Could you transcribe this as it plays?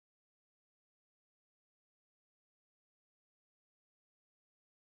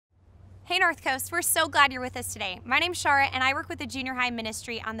Hey North Coast, we're so glad you're with us today. My name's Shara and I work with the junior high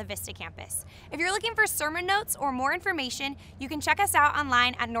ministry on the Vista campus. If you're looking for sermon notes or more information, you can check us out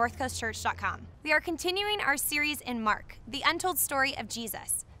online at northcoastchurch.com. We are continuing our series in Mark, the untold story of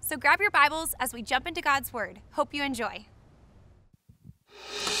Jesus. So grab your Bibles as we jump into God's Word. Hope you enjoy.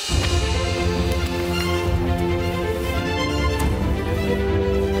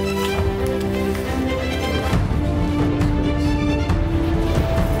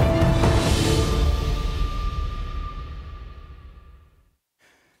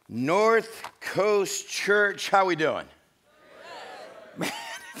 North Coast Church, how we doing? Man,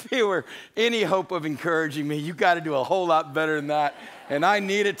 if there were any hope of encouraging me, you got to do a whole lot better than that, and I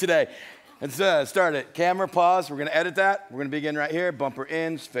need it today. Let's start it. Camera, pause. We're going to edit that. We're going to begin right here. Bumper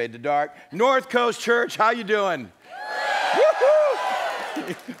ends, fade to dark. North Coast Church, how you doing?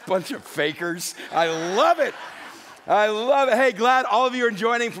 Woo-hoo! Bunch of fakers. I love it. I love it. Hey, glad all of you are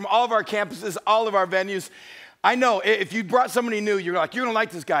joining from all of our campuses, all of our venues. I know, if you brought somebody new, you're like, you're going to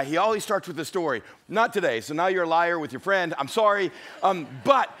like this guy. He always starts with a story. Not today, so now you're a liar with your friend. I'm sorry.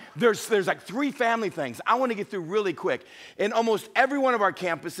 But there's like 3 family things I want to get through really quick. In almost every one of our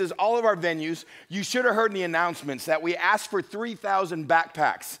campuses, all of our venues, you should have heard in the announcements that we asked for 3,000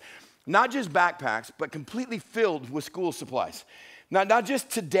 backpacks. Not just backpacks, but completely filled with school supplies. Not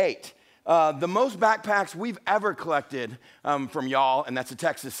just to date. The most backpacks we've ever collected from y'all, and that's a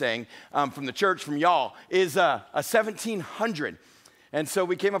Texas saying, from the church, from y'all, is a 1,700. And so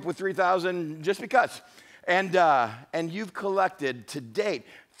we came up with 3,000 just because. And you've collected to date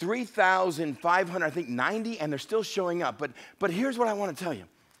 3,500, I think 90, and they're still showing up. But here's what I want to tell you.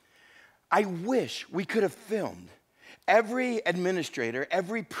 I wish we could have filmed every administrator,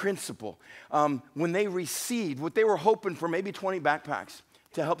 every principal, when they received what they were hoping for, maybe 20 backpacks,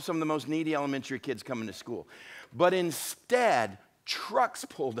 to help some of the most needy elementary kids come into school. But instead, trucks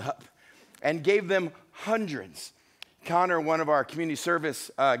pulled up and gave them hundreds. Connor, one of our community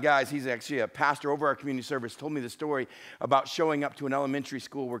service guys, he's actually a pastor over our community service, told me the story about showing up to an elementary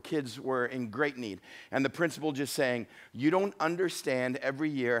school where kids were in great need. And the principal just saying, you don't understand every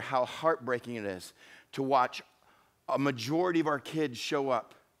year how heartbreaking it is to watch a majority of our kids show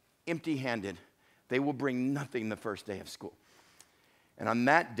up empty-handed. They will bring nothing the first day of school. And on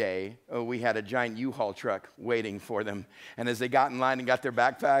that day, we had a giant U-Haul truck waiting for them. And as they got in line and got their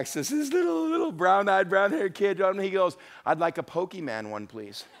backpacks, this little brown-eyed, brown-haired kid, he goes, I'd like a Pokemon one,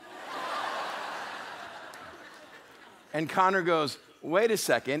 please. And Connor goes, wait a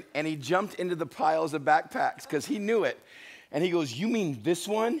second. And he jumped into the piles of backpacks because he knew it. And he goes, you mean this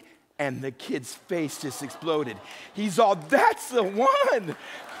one? And the kid's face just exploded. He's all, that's the one.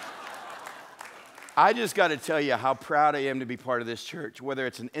 I just got to tell you how proud I am to be part of this church, whether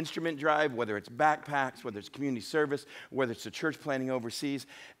it's an instrument drive, whether it's backpacks, whether it's community service, whether it's the church planning overseas.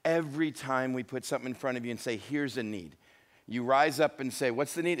 Every time we put something in front of you and say, here's a need, you rise up and say,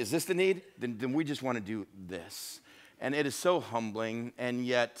 what's the need? Is this the need? Then we just want to do this. And it is so humbling and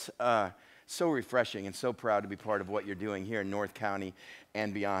yet so refreshing, and so proud to be part of what you're doing here in North County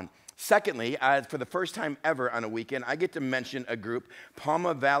and beyond. Secondly, for the first time ever on a weekend, I get to mention a group,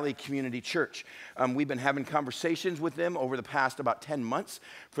 Palma Valley Community Church. We've been having conversations with them over the past about 10 months.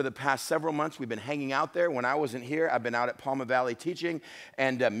 For the past several months, we've been hanging out there. When I wasn't here, I've been out at Palma Valley teaching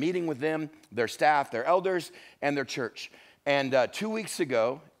and meeting with them, their staff, their elders, and their church. And 2 weeks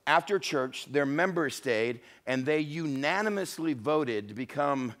ago, after church, their members stayed, and they unanimously voted to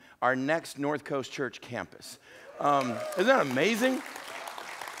become our next North Coast Church campus. Isn't that amazing?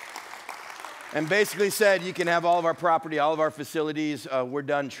 And basically said, you can have all of our property, all of our facilities. We're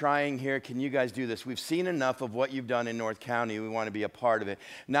done trying here. Can you guys do this? We've seen enough of what you've done in North County. We want to be a part of it.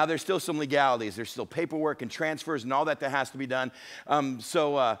 Now, there's still some legalities. There's still paperwork and transfers and all that has to be done.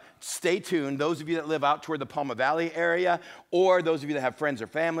 So stay tuned. Those of you that live out toward the Palma Valley area, or those of you that have friends or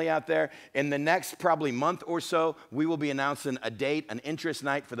family out there, in the next probably month or so, we will be announcing a date, an interest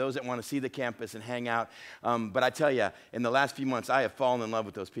night for those that want to see the campus and hang out. But I tell you, in the last few months, I have fallen in love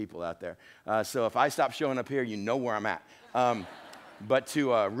with those people out there. So if I stop showing up here, you know where I'm at. But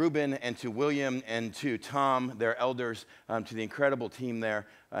to Ruben and to William and to Tom, their elders, to the incredible team there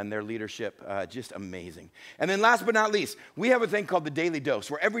and their leadership, just amazing. And then last but not least, we have a thing called the Daily Dose,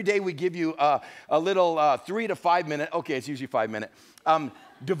 where every day we give you a little 3 to 5 minute, okay, it's usually 5 minute,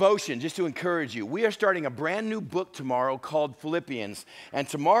 devotion, just to encourage you. We are starting a brand new book tomorrow called Philippians. And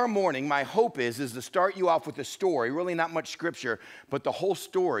tomorrow morning, my hope is to start you off with a story, really not much scripture, but the whole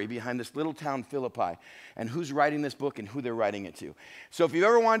story behind this little town, Philippi, and who's writing this book and who they're writing it to. So if you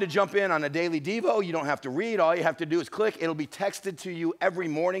ever wanted to jump in on a daily devo, you don't have to read. All you have to do is click. It'll be texted to you every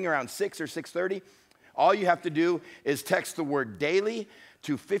morning around 6 or 6:30. All you have to do is text the word daily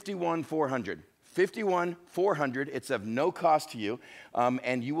to 51400. 51400, it's of no cost to you,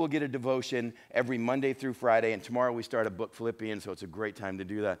 and you will get a devotion every Monday through Friday, and tomorrow we start a book, Philippians, so it's a great time to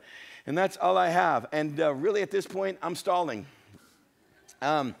do that. And that's all I have, and really at this point, I'm stalling,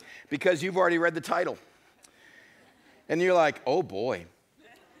 because you've already read the title, and you're like, oh boy.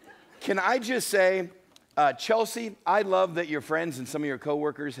 Can I just say, Chelsea, I love that your friends and some of your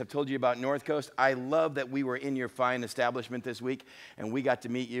coworkers have told you about North Coast. I love that we were in your fine establishment this week and we got to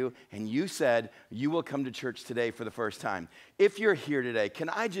meet you and you said you will come to church today for the first time. If you're here today, can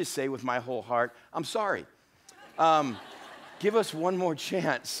I just say with my whole heart, I'm sorry. Give us one more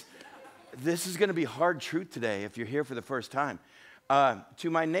chance. This is going to be hard truth today if you're here for the first time.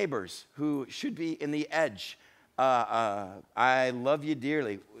 To my neighbors who should be in the edge, I love you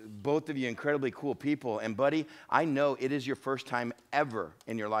dearly. Both of you incredibly cool people. And buddy, I know it is your first time ever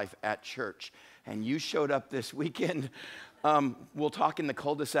in your life at church. And you showed up this weekend. We'll talk in the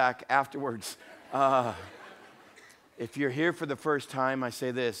cul-de-sac afterwards. If you're here for the first time, I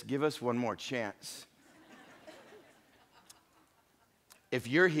say this, give us one more chance. If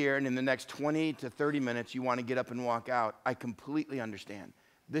you're here and in the next 20 to 30 minutes you want to get up and walk out, I completely understand.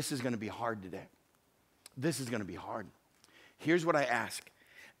 This is going to be hard today. This is going to be hard. Here's what I ask.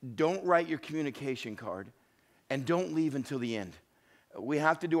 Don't write your communication card and don't leave until the end. We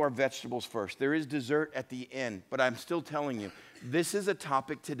have to do our vegetables first. There is dessert at the end, but I'm still telling you, this is a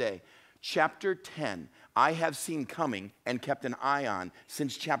topic today. Chapter 10, I have seen coming and kept an eye on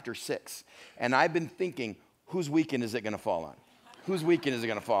since chapter 6. And I've been thinking, whose weekend is it going to fall on? Whose weekend is it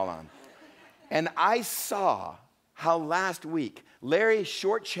going to fall on? And I saw how last week Larry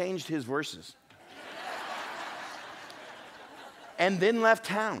shortchanged his verses. And then left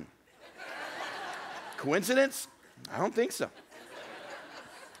town. Coincidence? I don't think so.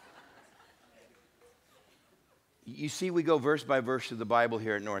 You see, we go verse by verse through the Bible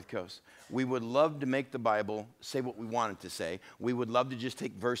here at North Coast. We would love to make the Bible say what we want it to say. We would love to just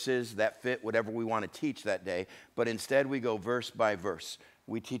take verses that fit whatever we want to teach that day. But instead, we go verse by verse.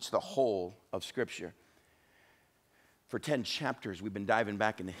 We teach the whole of Scripture. For 10 chapters, we've been diving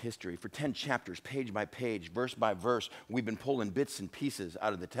back into history. For 10 chapters, page by page, verse by verse, we've been pulling bits and pieces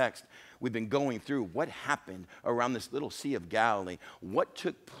out of the text. We've been going through what happened around this little Sea of Galilee. What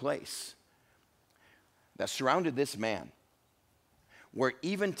took place that surrounded this man, where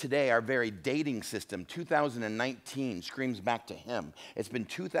even today our very dating system, 2019, screams back to him. It's been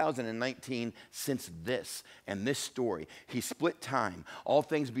 2019 since this and this story. He split time, all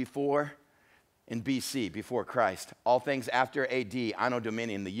things before in BC, before Christ, all things after AD, Anno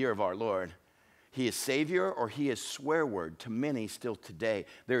Domini, the year of our Lord. He is Savior or he is swear word to many still today.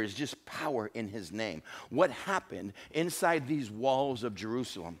 There is just power in his name. What happened inside these walls of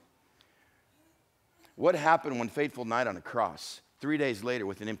Jerusalem? What happened when faithful died on a cross, 3 days later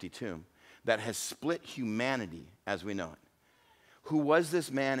with an empty tomb, that has split humanity as we know it? Who was this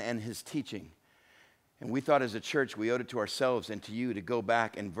man and his teaching? And we thought as a church we owed it to ourselves and to you to go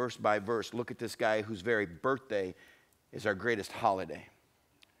back and verse by verse look at this guy whose very birthday is our greatest holiday.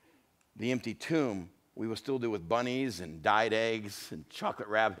 The empty tomb we will still do with bunnies and dyed eggs and chocolate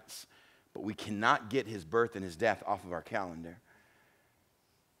rabbits, but we cannot get his birth and his death off of our calendar.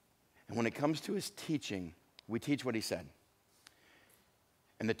 And when it comes to his teaching, we teach what he said.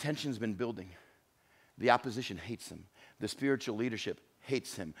 And the tension's been building. The opposition hates him. The spiritual leadership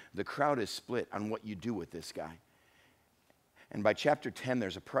hates him. The crowd is split on what you do with this guy. And by chapter 10,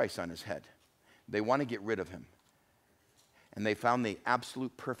 there's a price on his head. They want to get rid of him. And they found the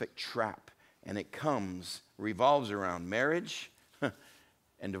absolute perfect trap. And it revolves around marriage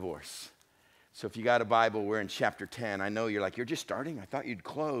and divorce. So if you got a Bible, we're in chapter 10. I know you're like, you're just starting? I thought you'd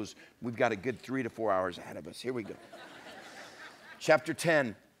close. We've got a good 3 to 4 hours ahead of us. Here we go. Chapter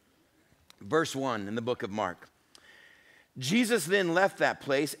 10, verse 1 in the book of Mark. Jesus then left that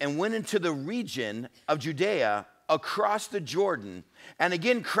place and went into the region of Judea across the Jordan. And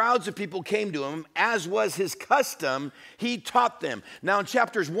again, crowds of people came to him. As was his custom, he taught them. Now in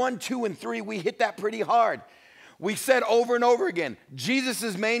chapters 1, 2, and 3, we hit that pretty hard. We said over and over again,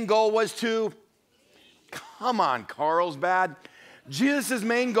 Jesus' main goal was to, come on, Carlsbad. Jesus'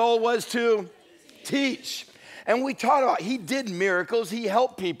 main goal was to teach. And we taught about, he did miracles, he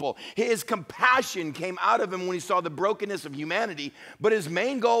helped people. His compassion came out of him when he saw the brokenness of humanity, but his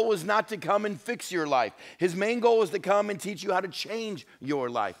main goal was not to come and fix your life. His main goal was to come and teach you how to change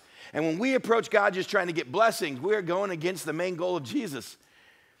your life. And when we approach God just trying to get blessings, we're going against the main goal of Jesus.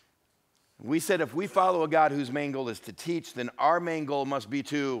 We said if we follow a God whose main goal is to teach, then our main goal must be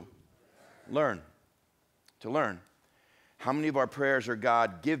to learn. To learn. How many of our prayers are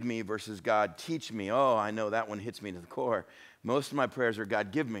God, give me versus God, teach me? Oh, I know that one hits me to the core. Most of my prayers are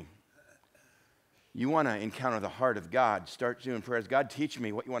God, give me. You want to encounter the heart of God. Start doing prayers. God, teach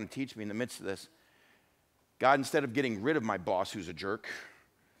me what you want to teach me in the midst of this. God, instead of getting rid of my boss who's a jerk,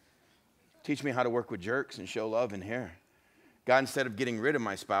 teach me how to work with jerks and show love in here. God, instead of getting rid of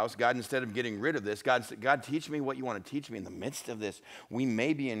my spouse, God, instead of getting rid of this, God, teach me what you want to teach me in the midst of this. We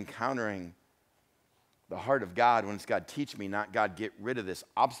may be encountering the heart of God when it's God, teach me, not God, get rid of this.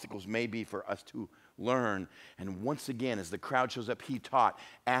 Obstacles may be for us to learn. And once again, as the crowd shows up, he taught,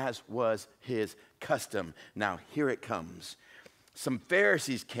 as was his custom. Now, here it comes. Some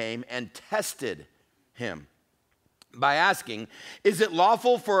Pharisees came and tested him by asking, is it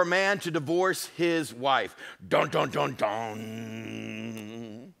lawful for a man to divorce his wife? Dun, dun, dun,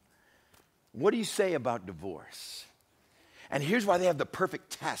 dun. What do you say about divorce? And here's why they have the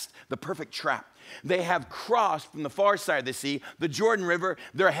perfect test, the perfect trap. They have crossed from the far side of the sea, the Jordan River.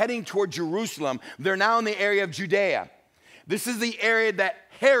 They're heading toward Jerusalem. They're now in the area of Judea. This is the area that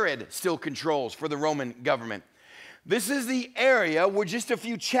Herod still controls for the Roman government. This is the area where just a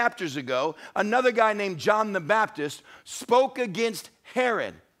few chapters ago, another guy named John the Baptist spoke against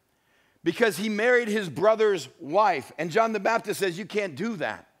Herod because he married his brother's wife. And John the Baptist says, you can't do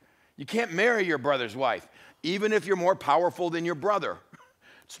that. You can't marry your brother's wife, even if you're more powerful than your brother.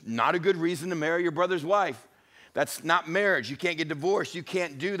 It's not a good reason to marry your brother's wife. That's not marriage. You can't get divorced. You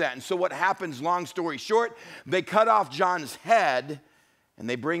can't do that. And so what happens, long story short, they cut off John's head and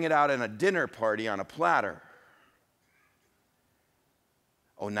they bring it out in a dinner party on a platter.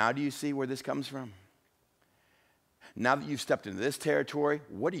 Oh, now do you see where this comes from? Now that you've stepped into this territory,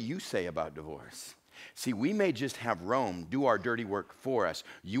 what do you say about divorce? See, we may just have Rome do our dirty work for us.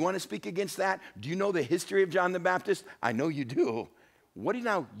 You want to speak against that? Do you know the history of John the Baptist? I know you do. What do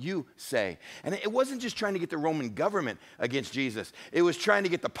now you say? And it wasn't just trying to get the Roman government against Jesus. It was trying to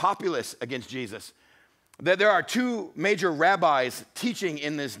get the populace against Jesus. There are two major rabbis teaching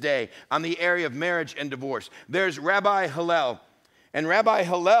in this day on the area of marriage and divorce. There's Rabbi Hillel. And Rabbi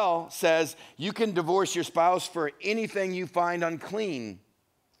Hillel says you can divorce your spouse for anything you find unclean.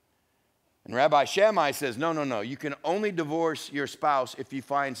 And Rabbi Shammai says, no. You can only divorce your spouse if you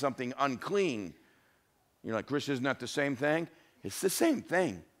find something unclean. You're like, Chris, isn't that the same thing? It's the same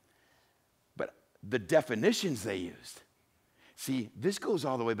thing. But the definitions they used. See, this goes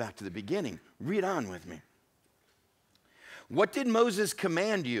all the way back to the beginning. Read on with me. What did Moses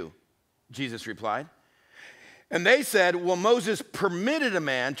command you? Jesus replied. And they said, well, Moses permitted a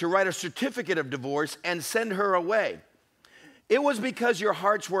man to write a certificate of divorce and send her away. It was because your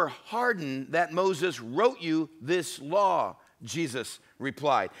hearts were hardened that Moses wrote you this law, Jesus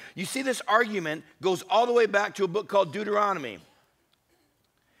replied. You see, this argument goes all the way back to a book called Deuteronomy.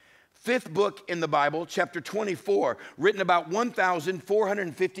 Fifth book in the Bible, chapter 24, written about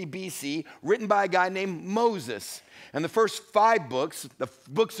 1450 BC, written by a guy named Moses. And the first 5 books, the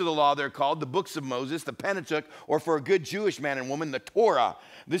books of the law they're called, the books of Moses, the Pentateuch, or for a good Jewish man and woman, the Torah.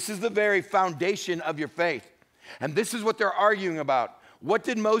 This is the very foundation of your faith. And this is what they're arguing about. What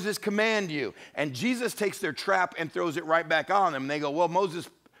did Moses command you? And Jesus takes their trap and throws it right back on them. And they go, well, Moses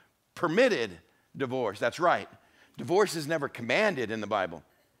permitted divorce. That's right. Divorce is never commanded in the Bible.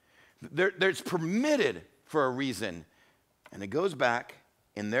 It's permitted for a reason. And it goes back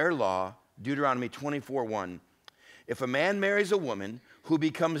in their law, Deuteronomy 24:1. If a man marries a woman who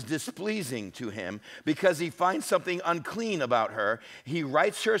becomes displeasing to him because he finds something unclean about her, he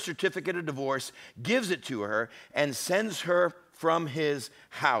writes her a certificate of divorce, gives it to her, and sends her from his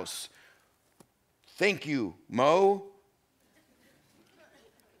house. Thank you, Mo.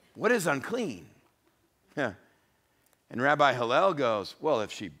 What is unclean? Yeah. And Rabbi Hillel goes, well,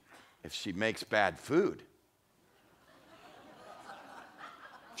 if she makes bad food,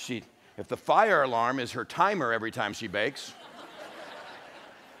 if the fire alarm is her timer every time she bakes,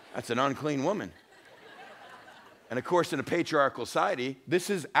 that's an unclean woman. And of course, in a patriarchal society, this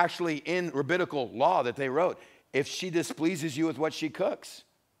is actually in rabbinical law that they wrote. If she displeases you with what she cooks,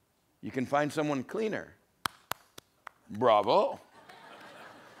 you can find someone cleaner. Bravo.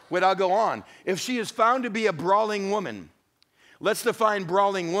 Wait, I'll go on. If she is found to be a brawling woman, let's define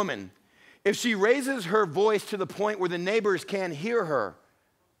brawling woman. If she raises her voice to the point where the neighbors can't hear her,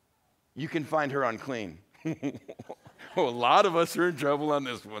 you can find her unclean. Oh, a lot of us are in trouble on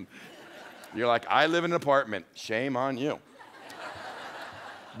this one. You're like, I live in an apartment. Shame on you.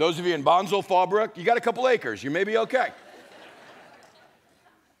 Those of you in Bonsall, Fallbrook, you got a couple acres. You may be okay.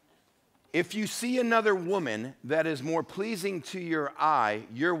 If you see another woman that is more pleasing to your eye,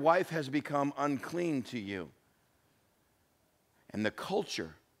 your wife has become unclean to you. And the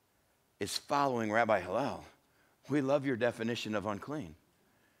culture is following Rabbi Hillel. We love your definition of unclean.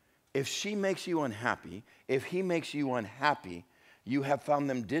 If she makes you unhappy, if he makes you unhappy, you have found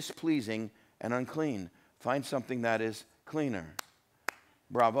them displeasing and unclean. Find something that is cleaner.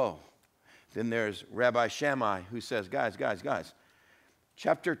 Bravo. Then there's Rabbi Shammai who says, guys,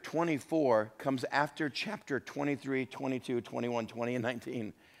 chapter 24 comes after chapter 23, 22, 21, 20, and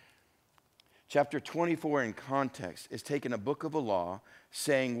 19. Chapter 24 in context is taking a book of a law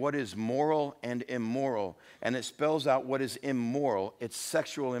saying what is moral and immoral, and it spells out what is immoral. It's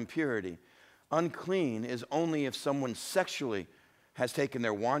sexual impurity. Unclean is only if someone sexually has taken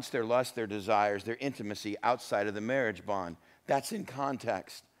their wants, their lusts, their desires, their intimacy outside of the marriage bond. That's in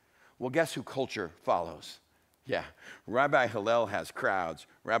context. Well, guess who culture follows? Yeah, Rabbi Hillel has crowds.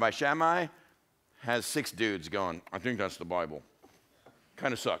 Rabbi Shammai has 6 dudes going, I think that's the Bible.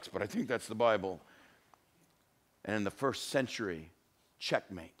 Kind of sucks, but I think that's the Bible. And in the first century,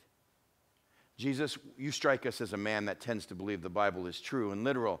 checkmate. Jesus, you strike us as a man that tends to believe the Bible is true and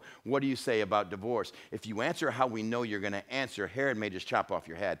literal. What do you say about divorce? If you answer how we know you're going to answer, Herod may just chop off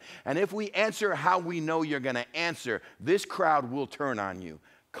your head. And if we answer how we know you're going to answer, this crowd will turn on you.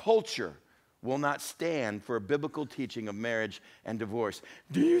 Culture will not stand for a biblical teaching of marriage and divorce.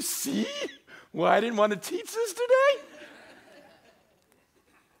 Do you see why I didn't want to teach this today?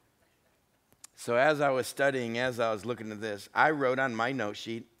 So as I was studying, as I was looking at this, I wrote on my note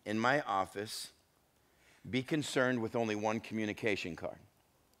sheet in my office, be concerned with only one communication card.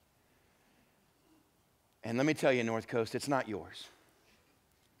 And let me tell you, North Coast, it's not yours.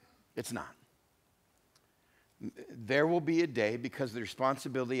 It's not. There will be a day, because of the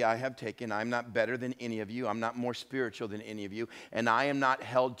responsibility I have taken, I'm not better than any of you, I'm not more spiritual than any of you, and I am not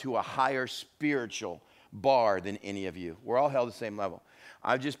held to a higher spiritual bar than any of you. We're all held at the same level.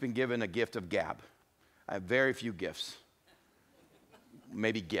 I've just been given a gift of gab. I have very few gifts.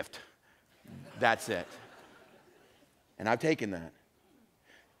 Maybe gift. That's it. And I've taken that.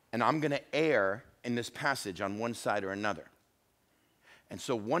 And I'm going to err in this passage on one side or another. And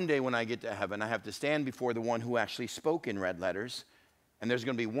so one day when I get to heaven, I have to stand before the one who actually spoke in red letters, and there's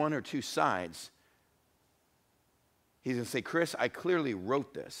going to be one or two sides. He's going to say, Chris, I clearly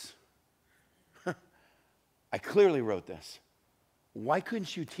wrote this. I clearly wrote this. Why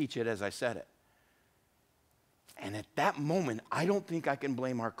couldn't you teach it as I said it? And at that moment, I don't think I can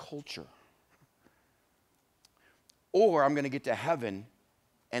blame our culture. Or I'm going to get to heaven,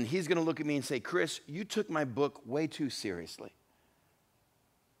 and he's going to look at me and say, Chris, you took my book way too seriously.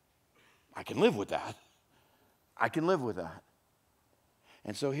 I can live with that. I can live with that.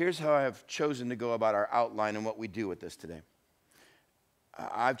 And so here's how I've chosen to go about our outline and what we do with this today.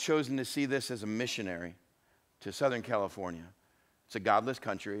 I've chosen to see this as a missionary to Southern California. It's a godless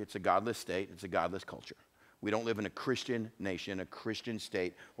country, it's a godless state, it's a godless culture. We don't live in a Christian nation, a Christian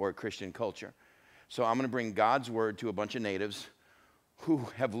state, or a Christian culture. So I'm going to bring God's word to a bunch of natives who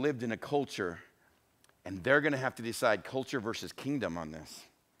have lived in a culture, and they're going to have to decide culture versus kingdom on this.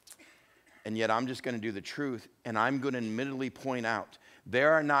 And yet I'm just going to do the truth, and I'm going to admittedly point out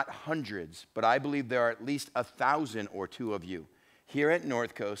there are not hundreds, but I believe there are at least 1,000 or two of you here at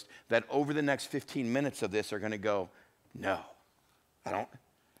North Coast that over the next 15 minutes of this are going to go, no.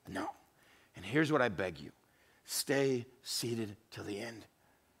 No. And here's what I beg you. Stay seated till the end.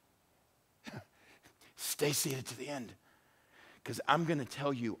 Stay seated to the end. Because I'm going to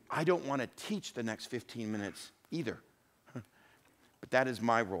tell you, I don't want to teach the next 15 minutes either. But that is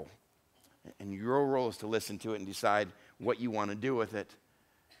my role. And your role is to listen to it and decide what you want to do with it.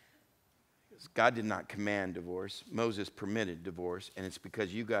 God did not command divorce. Moses permitted divorce, and it's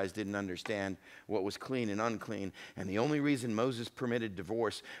because you guys didn't understand what was clean and unclean. And the only reason Moses permitted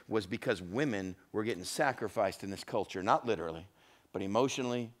divorce was because women were getting sacrificed in this culture, not literally, but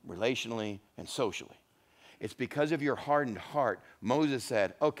emotionally, relationally, and socially. It's because of your hardened heart. Moses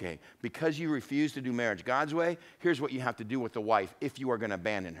said, okay, because you refuse to do marriage God's way, here's what you have to do with the wife if you are going to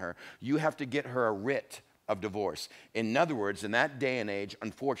abandon her. You have to get her a writ of divorce. In other words, in that day and age,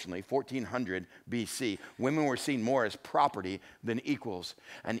 unfortunately, 1400 BC, women were seen more as property than equals.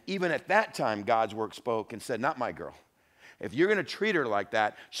 And even at that time, God's word spoke and said, not my girl. If you're going to treat her like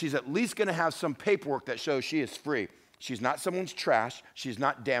that, she's at least going to have some paperwork that shows she is free. She's not someone's trash. She's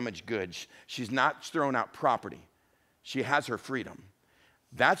not damaged goods. She's not thrown out property. She has her freedom.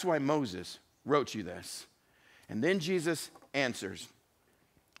 That's why Moses wrote you this. And then Jesus answers.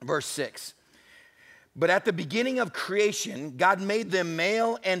 Verse 6. But at the beginning of creation, God made them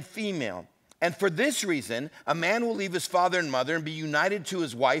male and female. And for this reason, a man will leave his father and mother and be united to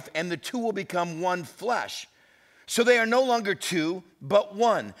his wife, and the two will become one flesh. So they are no longer two, but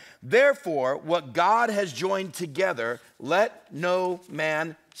one. Therefore, what God has joined together, let no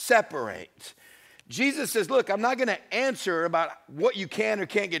man separate. Jesus says, look, I'm not going to answer about what you can or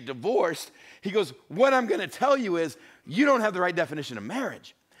can't get divorced. He goes, what I'm going to tell you is you don't have the right definition of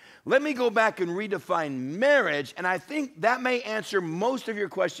marriage. Let me go back and redefine marriage, and I think that may answer most of your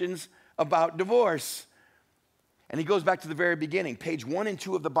questions about divorce. And he goes back to the very beginning, page 1 and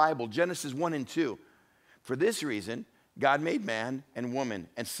 2 of the Bible, Genesis 1 and 2. For this reason, God made man and woman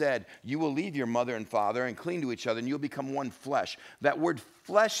and said, you will leave your mother and father and cling to each other, and you'll become one flesh. That word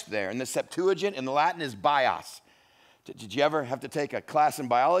flesh there in the Septuagint in the Latin is bios. Did you ever have to take a class in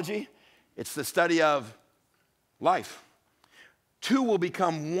biology? It's the study of life. Two will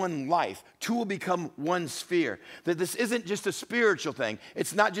become one life. Two will become one sphere. That this isn't just a spiritual thing.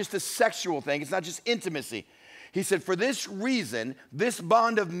 It's not just a sexual thing. It's not just intimacy. He said, for this reason, this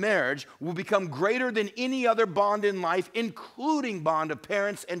bond of marriage will become greater than any other bond in life, including bond of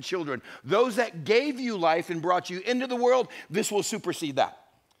parents and children. Those that gave you life and brought you into the world, this will supersede that.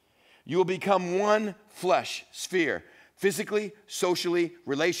 You will become one flesh sphere. Physically, socially,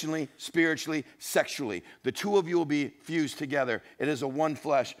 relationally, spiritually, sexually. The two of you will be fused together. It is a one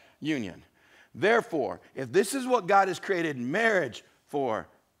flesh union. Therefore, if this is what God has created marriage for,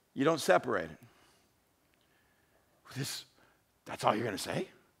 you don't separate it. That's all you're going to say?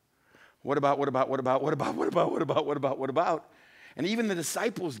 What about? And even the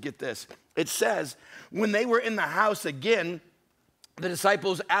disciples get this. It says, when they were in the house again, the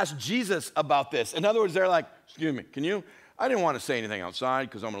disciples asked Jesus about this. In other words, they're like, excuse me, I didn't want to say anything outside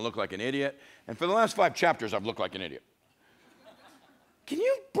because I'm going to look like an idiot. And for the last 5 chapters, I've looked like an idiot. Can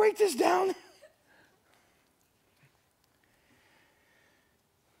you break this down?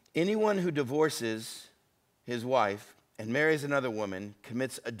 Anyone who divorces his wife and marries another woman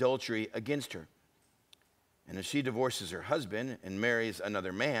commits adultery against her. And if she divorces her husband and marries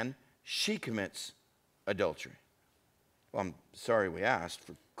another man, she commits adultery. Well, I'm sorry we asked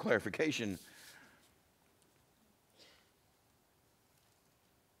for clarification.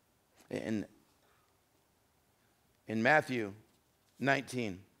 In Matthew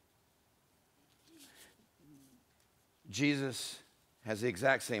 19, Jesus has the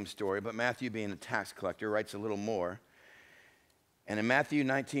exact same story, but Matthew, being a tax collector, writes a little more. And in Matthew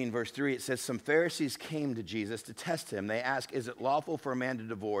 19, verse 3, it says, some Pharisees came to Jesus to test him. They asked, is it lawful for a man to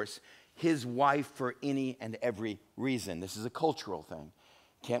divorce his wife for any and every reason? This is a cultural thing.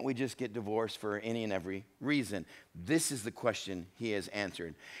 Can't we just get divorced for any and every reason? This is the question he has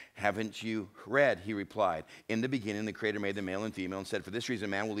answered. Haven't you read, he replied, in the beginning the Creator made them male and female and said, for this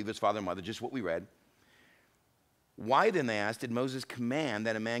reason man will leave his father and mother, just what we read. Why then, they asked, did Moses command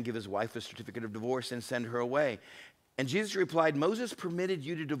that a man give his wife a certificate of divorce and send her away? And Jesus replied, Moses permitted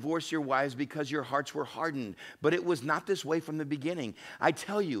you to divorce your wives because your hearts were hardened, but it was not this way from the beginning. I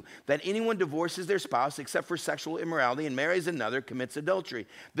tell you that anyone divorces their spouse except for sexual immorality and marries another commits adultery.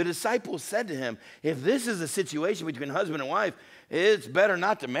 The disciples said to him, if this is a situation between husband and wife, it's better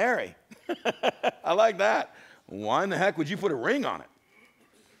not to marry. I like that. Why in the heck would you put a ring on it?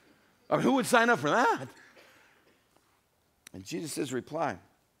 I mean, who would sign up for that? And Jesus' reply,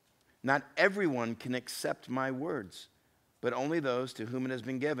 not everyone can accept my words, but only those to whom it has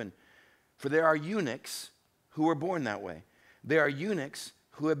been given. For there are eunuchs who were born that way. There are eunuchs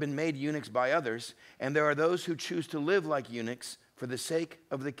who have been made eunuchs by others, and there are those who choose to live like eunuchs for the sake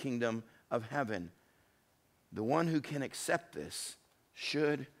of the kingdom of heaven. The one who can accept this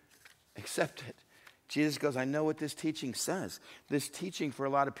should accept it. Jesus goes, I know what this teaching says. This teaching for a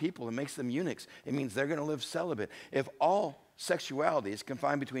lot of people, it makes them eunuchs. It means they're going to live celibate. If all sexuality is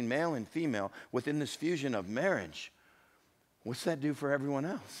confined between male and female within this fusion of marriage, what's that do for everyone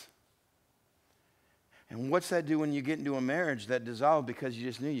else? And what's that do when you get into a marriage that dissolved because you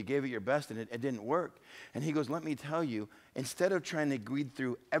just knew you gave it your best and it didn't work? And he goes, let me tell you, instead of trying to read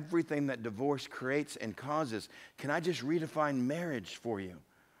through everything that divorce creates and causes, can I just redefine marriage for you?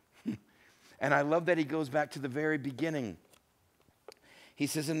 And I love that he goes back to the very beginning. He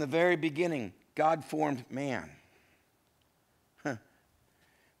says, in the very beginning, God formed man.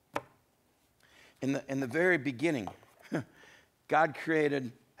 In the very beginning, God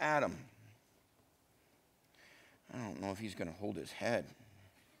created Adam. I don't know if he's going to hold his head.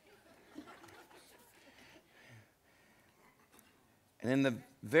 And in the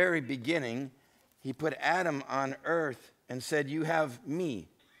very beginning, he put Adam on earth and said, you have me.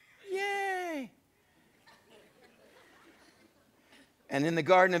 Yay! And in the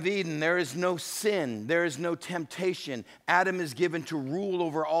Garden of Eden, there is no sin. There is no temptation. Adam is given to rule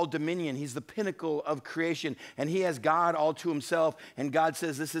over all dominion. He's the pinnacle of creation. And he has God all to himself. And God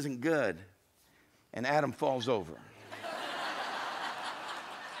says, this isn't good. And Adam falls over.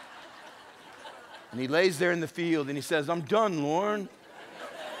 And he lays there in the field and he says, I'm done, Lord.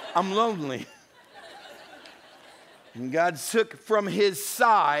 I'm lonely. And God took from his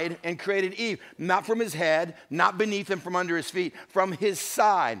side and created Eve, not from his head, not beneath him from under his feet, from his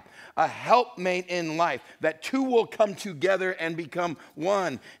side, a helpmate in life, that two will come together and become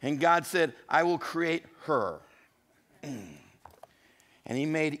one. And God said, I will create her. And he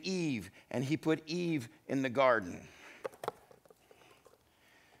made Eve, and he put Eve in the garden.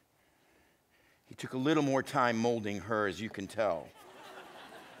 He took a little more time molding her, as you can tell.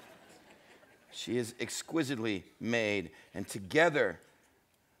 She is exquisitely made, and together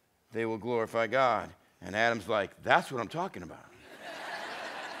they will glorify God. And Adam's like, that's what I'm talking about.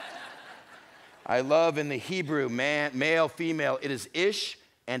 I love in the Hebrew, male, female, it is Ish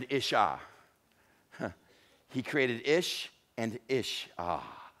and Ishah. He created Ish and Ishah.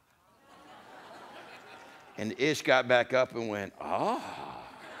 And Ish got back up and went, ah.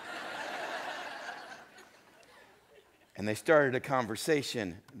 And they started a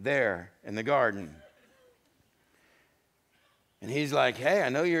conversation there in the garden. And he's like, hey, I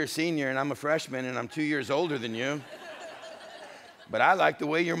know you're a senior and I'm a freshman and I'm 2 years older than you, but I like the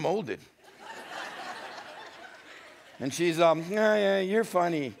way you're molded. And she's all, yeah, you're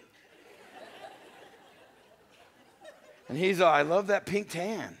funny. And he's all, I love that pink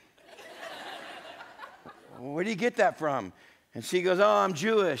tan. Where do you get that from? And she goes, oh, I'm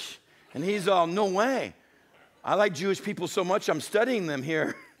Jewish. And he's all, no way. I like Jewish people so much, I'm studying them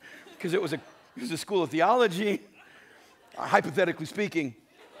here because it was a school of theology, hypothetically speaking.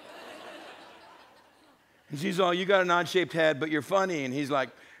 And she's all, you got an odd-shaped head, but you're funny. And he's like,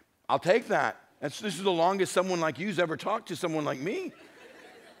 I'll take that. This is the longest someone like you's ever talked to someone like me.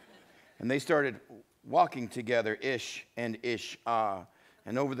 And they started walking together, Ish and Ishah.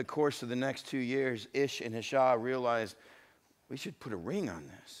 And over the course of the next 2 years, Ish and Ishah realized, we should put a ring on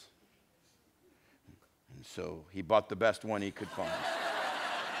this. And so he bought the best one he could find.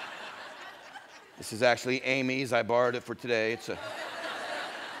 This is actually Amy's. I borrowed it for today. It's a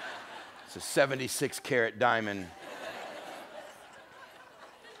 76-carat diamond.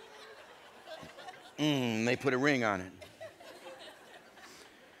 They put a ring on it.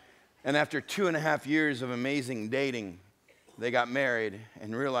 And after 2.5 years of amazing dating, they got married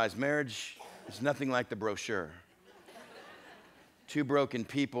and realized marriage is nothing like the brochure. Two broken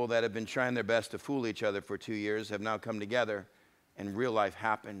people that have been trying their best to fool each other for 2 years have now come together, and real life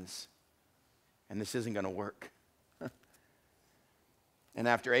happens. And this isn't going to work. And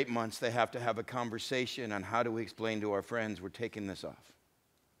after 8 months, they have to have a conversation on how do we explain to our friends we're taking this off.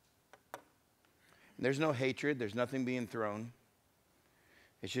 And there's no hatred. There's nothing being thrown.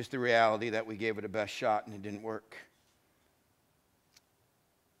 It's just the reality that we gave it a best shot and it didn't work.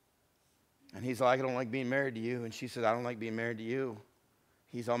 And he's like, I don't like being married to you. And she said, I don't like being married to you.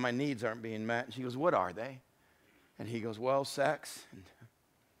 He's all, my needs aren't being met. And she goes, what are they? And he goes, well, sex. And,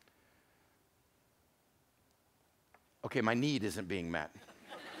 okay, my need isn't being met.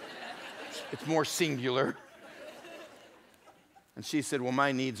 It's more singular. And she said, well,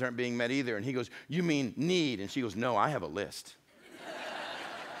 my needs aren't being met either. And he goes, you mean need? And she goes, no, I have a list.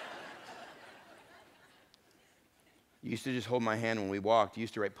 You used to just hold my hand when we walked. You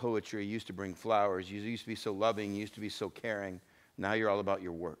used to write poetry. You used to bring flowers. You used to be so loving. You used to be so caring. Now you're all about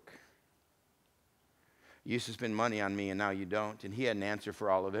your work. You used to spend money on me, and now you don't. And he had an answer for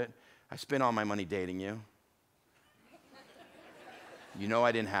all of it. I spent all my money dating you. You know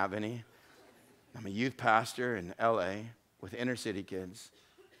I didn't have any. I'm a youth pastor in L.A. with inner city kids.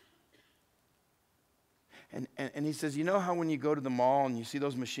 And he says, you know how when you go to the mall and you see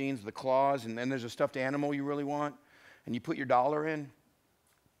those machines, the claws, and then there's a stuffed animal you really want? And you put your dollar in,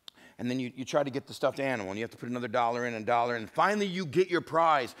 and then you try to get the stuffed animal, and you have to put another dollar in, and $1, and finally you get your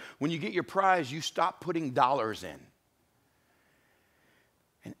prize. When you get your prize, you stop putting dollars in.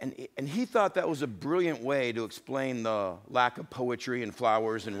 And he thought that was a brilliant way to explain the lack of poetry and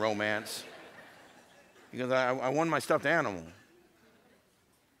flowers and romance. Because I won my stuffed animal.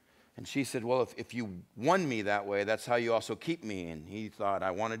 And she said, well, if you won me that way, that's how you also keep me. And he thought,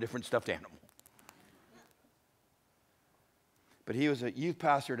 I want a different stuffed animal. But he was a youth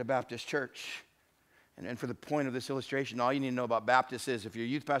pastor at a Baptist church. And for the point of this illustration, all you need to know about Baptists is if your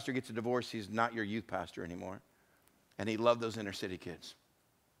youth pastor gets a divorce, he's not your youth pastor anymore. And he loved those inner city kids.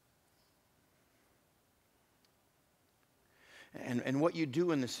 And what you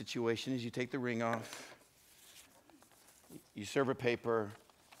do in this situation is you take the ring off, you serve a paper,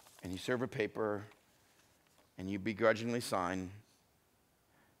 and you serve a paper, and you begrudgingly sign,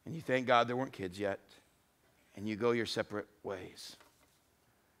 and you thank God there weren't kids yet, and you go your separate ways.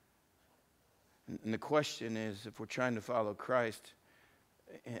 And the question is, if we're trying to follow Christ,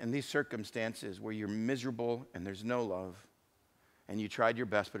 in these circumstances where you're miserable and there's no love, and you tried your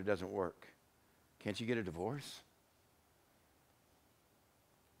best but it doesn't work, can't you get a divorce?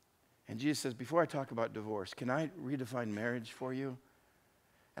 And Jesus says, before I talk about divorce, can I redefine marriage for you?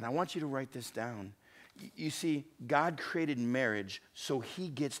 And I want you to write this down. You see, God created marriage so he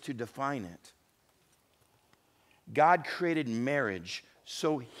gets to define it. God created marriage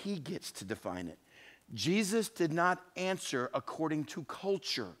so he gets to define it. Jesus did not answer according to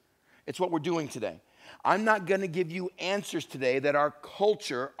culture. It's what we're doing today. I'm not going to give you answers today that our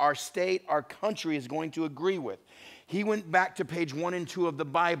culture, our state, our country is going to agree with. He went back to page 1 and 2 of the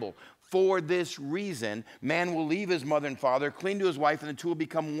Bible. For this reason, man will leave his mother and father, cling to his wife, and the two will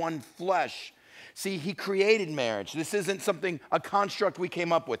become one flesh. See, he created marriage. This isn't something, a construct we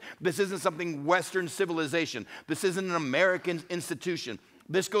came up with. This isn't something Western civilization. This isn't an American institution.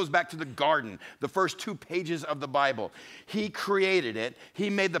 This goes back to the garden, the first 2 pages of the Bible. He created it. He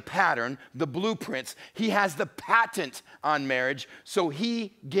made the pattern, the blueprints. He has the patent on marriage, so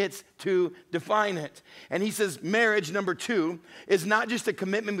he gets to define it. And he says marriage, number 2, is not just a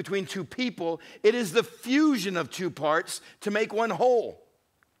commitment between 2 people. It is the fusion of 2 parts to make one whole.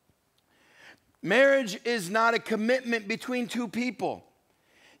 Marriage is not a commitment between 2 people.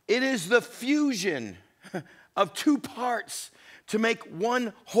 It is the fusion of 2 parts to make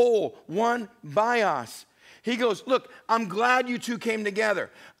one whole, one bios. He goes, look, I'm glad you 2 came together.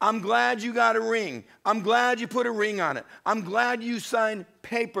 I'm glad you got a ring. I'm glad you put a ring on it. I'm glad you signed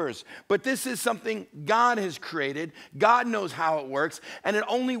papers. But this is something God has created. God knows how it works, and it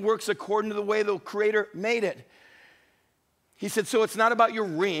only works according to the way the Creator made it. He said, so it's not about your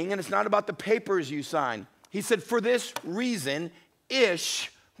ring, and it's not about the papers you sign. He said, for this reason, Ish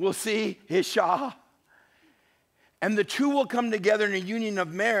will see Isha. And the 2 will come together in a union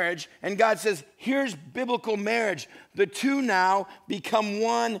of marriage. And God says, here's biblical marriage. The 2 now become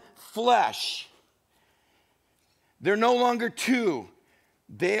one flesh. They're no longer 2.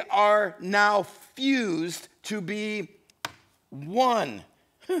 They are now fused to be one.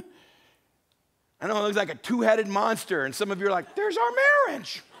 I know it looks like a 2-headed monster. And some of you are like, there's our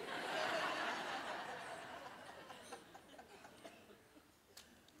marriage.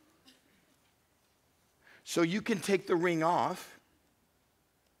 So you can take the ring off.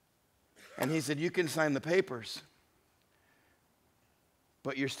 And he said, you can sign the papers.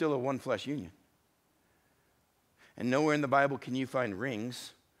 But you're still a one flesh union. And nowhere in the Bible can you find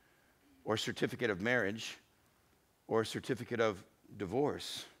rings or certificate of marriage or certificate of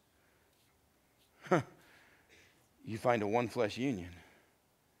divorce. You find a one flesh union.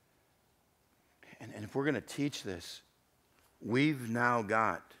 And if we're going to teach this, we've now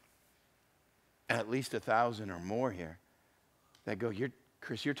got at least 1,000 or more here that go,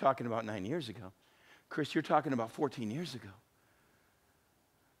 Chris, you're talking about 9 years ago. Chris, you're talking about 14 years ago.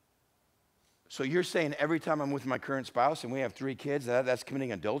 So you're saying every time I'm with my current spouse and we have 3 kids, that's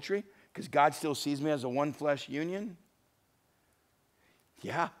committing adultery? Because God still sees me as a one flesh union?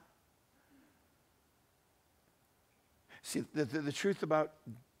 Yeah. See, the truth about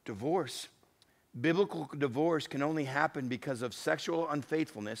divorce, biblical divorce can only happen because of sexual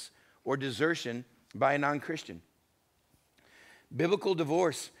unfaithfulness or desertion by a non-Christian. Biblical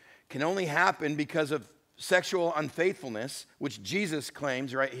divorce can only happen because of sexual unfaithfulness, which Jesus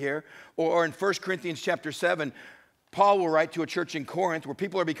claims right here, or in 1 Corinthians chapter 7, Paul will write to a church in Corinth where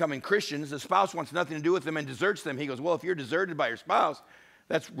people are becoming Christians. The spouse wants nothing to do with them and deserts them. He goes, well, if you're deserted by your spouse,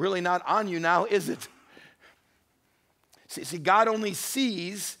 that's really not on you now, is it? See, God only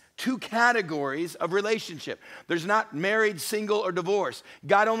sees 2 categories of relationship. There's not married, single, or divorce.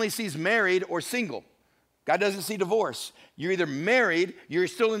 God only sees married or single. God doesn't see divorce. You're either married, you're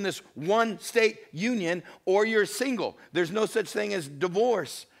still in this one state union, or you're single. There's no such thing as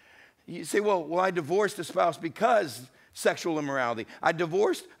divorce. You say, well, I divorced a spouse because sexual immorality. I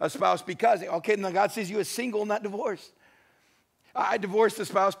divorced a spouse because, okay, now God sees you as single, not divorced. I divorced a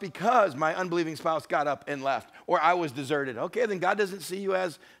spouse because my unbelieving spouse got up and left, or I was deserted. Okay, then God doesn't see you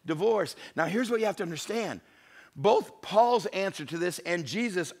as divorced. Now, here's what you have to understand. Both Paul's answer to this and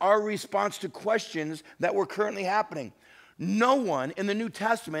Jesus are a response to questions that were currently happening. No one in the New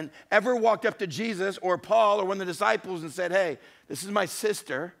Testament ever walked up to Jesus or Paul or one of the disciples and said, hey, this is my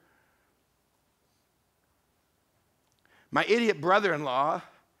sister. My idiot brother-in-law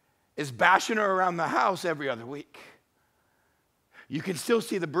is bashing her around the house every other week. You can still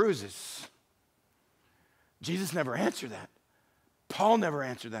see the bruises. Jesus never answered that. Paul never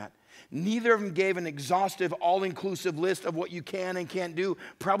answered that. Neither of them gave an exhaustive, all-inclusive list of what you can and can't do,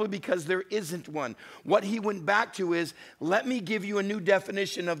 probably because there isn't one. What he went back to is, let me give you a new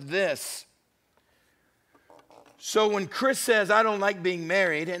definition of this. So when Chris says, I don't like being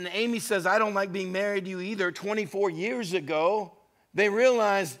married, and Amy says, I don't like being married to you either, 24 years ago, they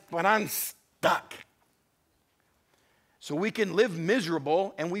realized, but I'm stuck. So we can live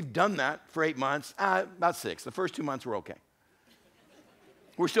miserable, and we've done that for 8 months, about 6. The first 2 months were okay.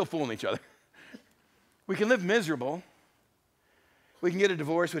 We're still fooling each other. We can live miserable. We can get a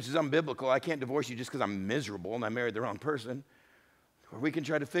divorce, which is unbiblical. I can't divorce you just because I'm miserable and I married the wrong person. Or we can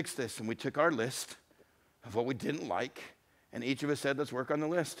try to fix this. And we took our list of what we didn't like, and each of us said, let's work on the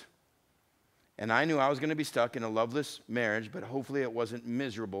list. And I knew I was going to be stuck in a loveless marriage, but hopefully it wasn't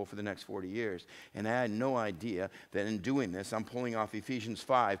miserable for the next 40 years. And I had no idea that in doing this, I'm pulling off Ephesians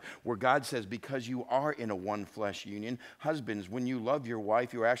 5, where God says, because you are in a one flesh union, husbands, when you love your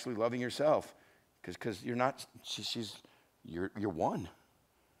wife, you're actually loving yourself. Because you're not, you're one.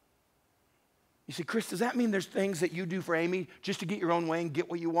 You say, Chris, does that mean there's things that you do for Amy just to get your own way and get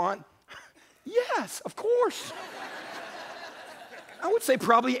what you want? Yes, of course. I would say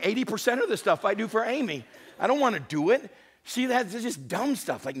probably 80% of the stuff I do for Amy. I don't want to do it. See, that's just dumb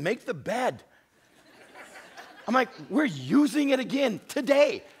stuff, like make the bed. I'm like, we're using it again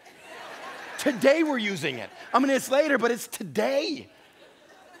today. Today we're using it. I mean, it's later, but it's today.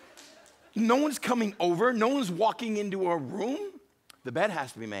 No one's coming over. No one's walking into a room. The bed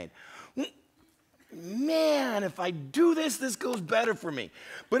has to be made. Man, if I do this, this goes better for me.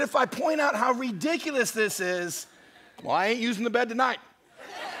 But if I point out how ridiculous this is, well, I ain't using the bed tonight.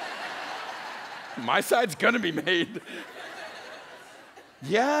 My side's gonna be made.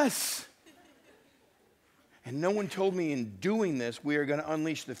 Yes. And no one told me in doing this, we are gonna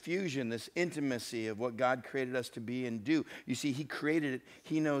unleash the fusion, this intimacy of what God created us to be and do. You see, He created it.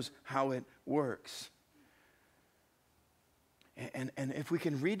 He knows how it works. And if we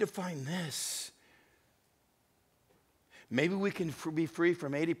can redefine this, maybe we can be free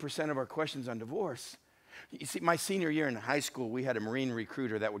from 80% of our questions on divorce. You see, my senior year in high school, we had a Marine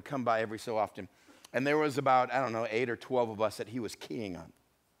recruiter that would come by every so often. And there was about, 8 or 12 of us that he was keying on.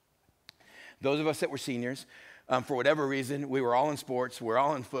 Those of us that were seniors, for whatever reason, we were all in sports, we were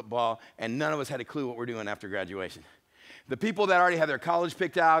all in football, and none of us had a clue what we're doing after graduation. The people that already had their college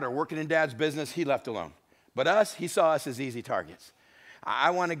picked out or working in dad's business, he left alone. But us, he saw us as easy targets.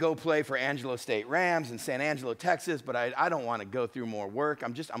 I want to go play for Angelo State Rams in San Angelo, Texas, but I don't want to go through more work.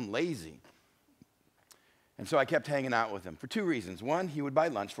 I'm lazy. And so I kept hanging out with him for 2 reasons. One, he would buy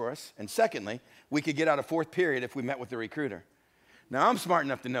lunch for us. And secondly, we could get out of 4th period if we met with the recruiter. Now, I'm smart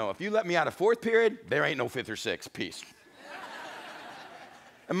enough to know if you let me out of 4th period, there ain't no 5th or 6th. Peace.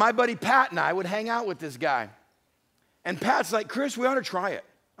 And my buddy Pat and I would hang out with this guy. And Pat's like, Chris, we ought to try it.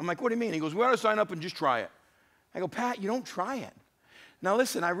 I'm like, what do you mean? He goes, we ought to sign up and just try it. I go, Pat, you don't try it. Now,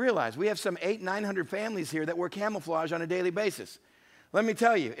 listen, I realize we have some 800-900 families here that wear camouflage on a daily basis. Let me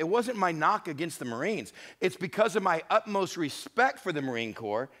tell you, it wasn't my knock against the Marines. It's because of my utmost respect for the Marine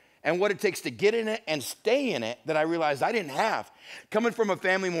Corps and what it takes to get in it and stay in it that I realized I didn't have. Coming from a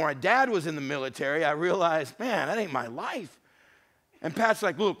family where my dad was in the military, I realized, man, that ain't my life. And Pat's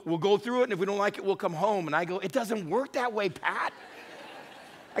like, look, we'll go through it, and if we don't like it, we'll come home. And I go, it doesn't work that way, Pat.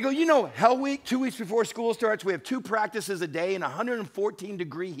 I go, you know, Hell Week, 2 weeks before school starts, we have 2 practices a day in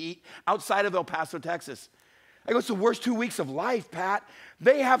 114-degree heat outside of El Paso, Texas. I go, it's the worst 2 weeks of life, Pat.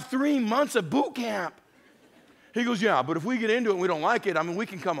 They have 3 months of boot camp. He goes, yeah, but if we get into it and we don't like it, we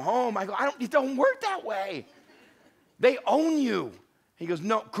can come home. I go, it don't work that way. They own you. He goes,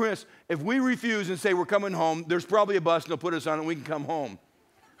 no, Chris, if we refuse and say we're coming home, there's probably a bus and they'll put us on and we can come home.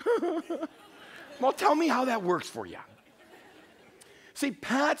 Well, tell me how that works for you. See,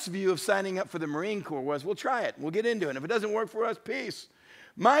 Pat's view of signing up for the Marine Corps was, we'll try it, we'll get into it. And if it doesn't work for us, peace.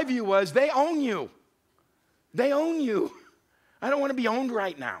 My view was, they own you. They own you. I don't want to be owned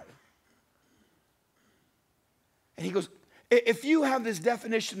right now. And he goes, if you have this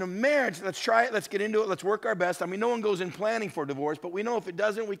definition of marriage, let's try it, let's get into it, let's work our best. No one goes in planning for divorce, but we know if it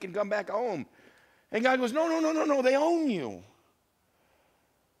doesn't, we can come back home. And God goes, no, they own you.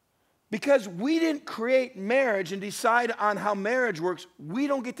 Because we didn't create marriage and decide on how marriage works, we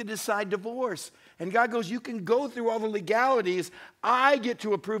don't get to decide divorce. And God goes, you can go through all the legalities. I get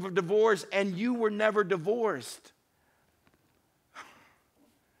to approve of divorce, and you were never divorced.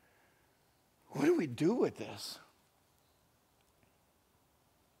 What do we do with this?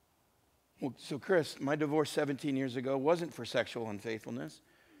 Well, so Chris, my divorce 17 years ago wasn't for sexual unfaithfulness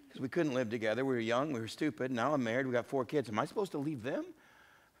because we couldn't live together. We were young, we were stupid. Now I'm married, we got 4 kids. Am I supposed to leave them?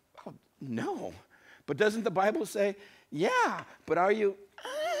 Oh, no. But doesn't the Bible say, yeah, but are you?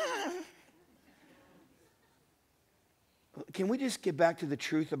 Can we just get back to the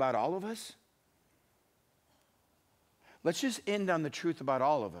truth about all of us? Let's just end on the truth about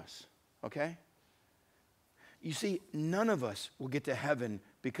all of us, okay? You see, none of us will get to heaven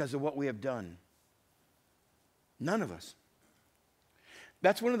because of what we have done. None of us.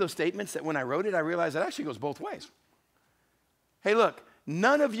 That's one of those statements that when I wrote it, I realized it actually goes both ways. Hey, look,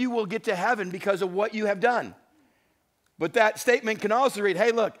 none of you will get to heaven because of what you have done. But that statement can also read,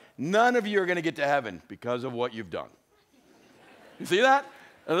 hey, look, none of you are going to get to heaven because of what you've done. You see that?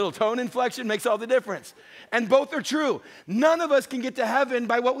 A little tone inflection makes all the difference. And both are true. None of us can get to heaven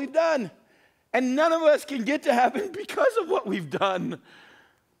by what we've done. And none of us can get to heaven because of what we've done.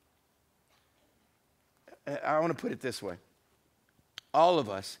 I want to put it this way. All of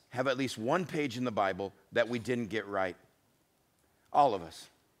us have at least one page in the Bible that we didn't get right. All of us.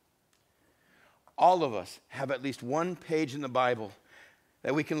 All of us have at least one page in the Bible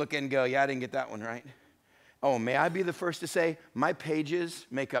that we can look at and go, yeah, I didn't get that one right. Oh, may I be the first to say, my pages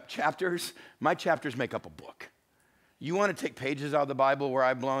make up chapters. My chapters make up a book. You want to take pages out of the Bible where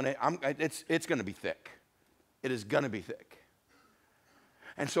I've blown it? It's going to be thick. It is going to be thick.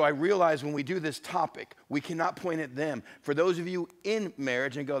 And so I realize when we do this topic, we cannot point at them. For those of you in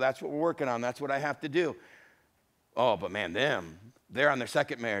marriage and go, that's what we're working on, that's what I have to do. Oh, but man, they're on their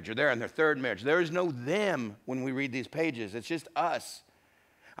second marriage or they're on their third marriage. There is no them when we read these pages. It's just us.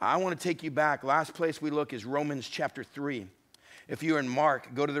 I want to take you back. Last place we look is Romans chapter 3. If you're in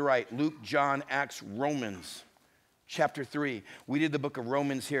Mark, go to the right. Luke, John, Acts, Romans chapter 3. We did the book of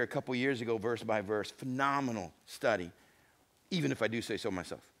Romans here a couple years ago, verse by verse. Phenomenal study, even if I do say so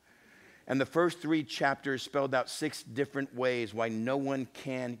myself. And the first 3 chapters spelled out 6 different ways why no one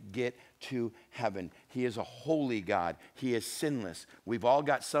can get to heaven. He is a holy God. He is sinless. We've all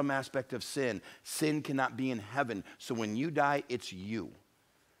got some aspect of sin. Sin cannot be in heaven. So when you die, it's you.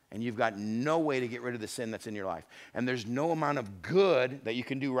 And you've got no way to get rid of the sin that's in your life. And there's no amount of good that you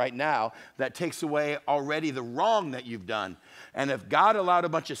can do right now that takes away already the wrong that you've done. And if God allowed a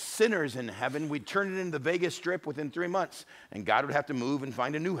bunch of sinners in heaven, we'd turn it into the Vegas Strip within 3 months. And God would have to move and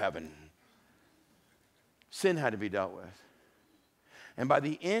find a new heaven. Sin had to be dealt with. And by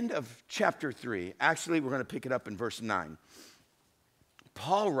the end of chapter 3, actually we're going to pick it up in verse 9.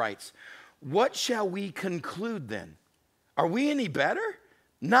 Paul writes, what shall we conclude then? Are we any better?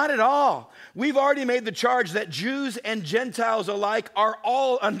 Not at all. We've already made the charge that Jews and Gentiles alike are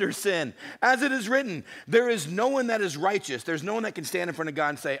all under sin. As it is written, there is no one that is righteous. There's no one that can stand in front of God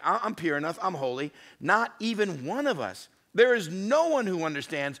and say, I'm pure enough, I'm holy. Not even one of us. There is no one who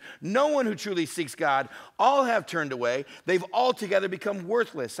understands, no one who truly seeks God. All have turned away. They've altogether become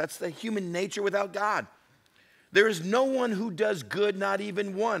worthless. That's the human nature without God. There is no one who does good, not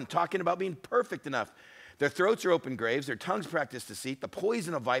even one. Talking about being perfect enough. Their throats are open graves, their tongues practice deceit, the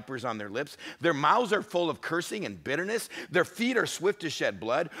poison of vipers on their lips, their mouths are full of cursing and bitterness, their feet are swift to shed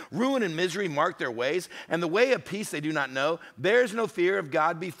blood, ruin and misery mark their ways, and the way of peace they do not know. There's no fear of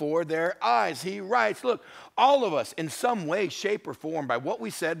God before their eyes. He writes, look, all of us in some way, shape, or form, by what we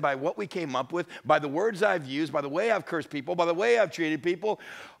said, by what we came up with, by the words I've used, by the way I've cursed people, by the way I've treated people,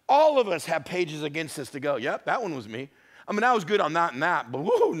 all of us have pages against us to go, yep, that one was me. I mean, I was good on that and that, but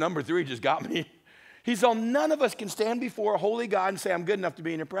whoo, number 3 just got me. He's all, none of us can stand before a holy God and say, I'm good enough to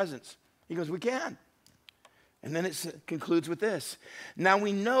be in your presence. He goes, we can. And then it concludes with this. Now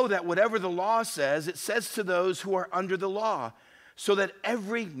we know that whatever the law says, it says to those who are under the law, so that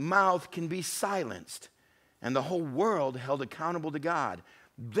every mouth can be silenced and the whole world held accountable to God.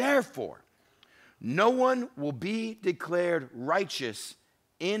 Therefore, no one will be declared righteous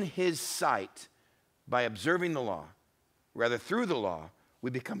in his sight by observing the law. Rather, through the law, we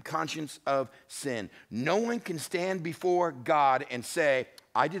become conscious of sin. No one can stand before God and say,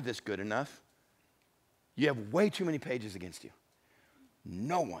 I did this good enough. You have way too many pages against you.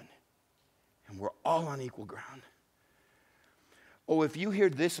 No one. And we're all on equal ground. Oh, if you hear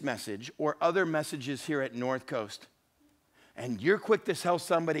this message or other messages here at North Coast, and you're quick to tell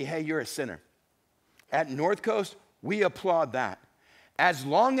somebody, hey, you're a sinner. At North Coast, we applaud that. As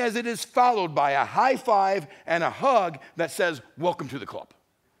long as it is followed by a high five and a hug that says, welcome to the club.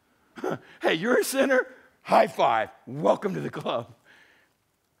 Hey, you're a sinner? High five. Welcome to the club.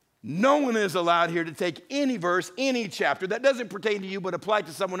 No one is allowed here to take any verse, any chapter that doesn't pertain to you but apply it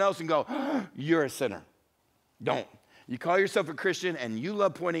to someone else and go, you're a sinner. Don't. You call yourself a Christian and you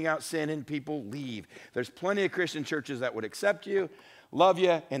love pointing out sin in people, leave. There's plenty of Christian churches that would accept you, love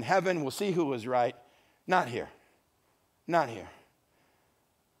you. In heaven, we'll see who was right. Not here. Not here.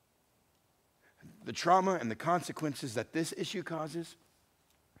 The trauma and the consequences that this issue causes,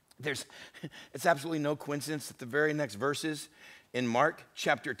 it's absolutely no coincidence that the very next verses in Mark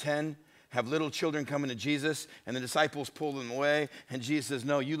chapter 10 have little children coming to Jesus, and the disciples pull them away, and Jesus says,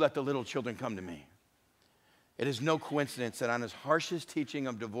 no, you let the little children come to me. It is no coincidence that on his harshest teaching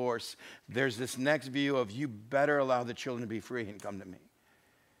of divorce, there's this next view of you better allow the children to be free and come to me.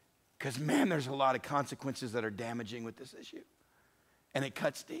 Because, man, there's a lot of consequences that are damaging with this issue, and it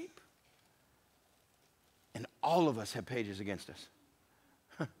cuts deep. And all of us have pages against us.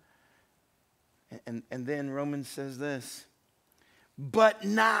 And then Romans says this, but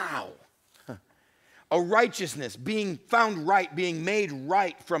now, a righteousness being found right, being made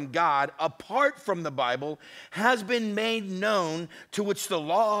right from God, apart from the Bible, has been made known, to which the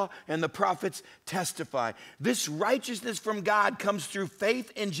law and the prophets testify. This righteousness from God comes through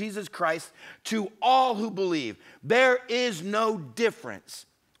faith in Jesus Christ to all who believe. There is no difference,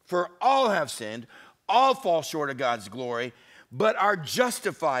 for all have sinned, all fall short of God's glory, but are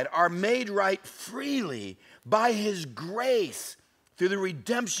justified, are made right freely by his grace through the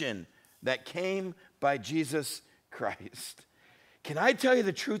redemption that came by Jesus Christ. Can I tell you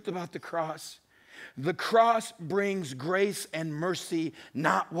the truth about the cross? The cross brings grace and mercy,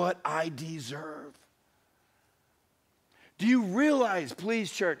 not what I deserve. Do you realize,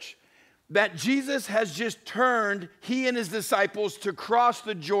 please, church, that Jesus has just turned, he and his disciples, to cross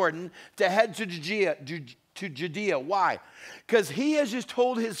the Jordan to head to Judea. Why? Because he has just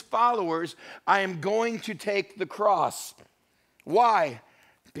told his followers, I am going to take the cross. Why?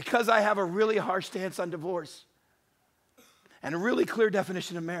 Because I have a really harsh stance on divorce and a really clear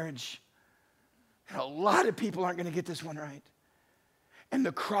definition of marriage. And a lot of people aren't going to get this one right. And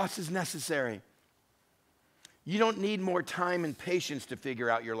the cross is necessary. You don't need more time and patience to figure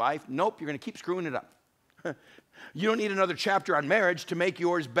out your life. Nope, you're going to keep screwing it up. You don't need another chapter on marriage to make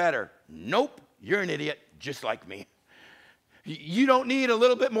yours better. Nope, you're an idiot just like me. You don't need a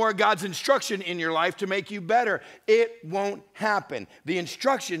little bit more of God's instruction in your life to make you better. It won't happen. The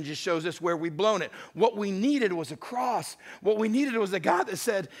instruction just shows us where we've blown it. What we needed was a cross. What we needed was a God that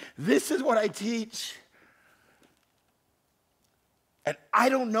said, this is what I teach. And I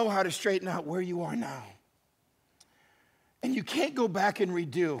don't know how to straighten out where you are now. And you can't go back and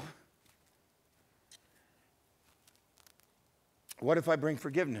redo. What if I bring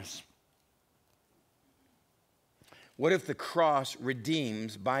forgiveness? What if the cross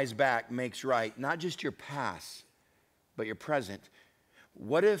redeems, buys back, makes right, not just your past, but your present?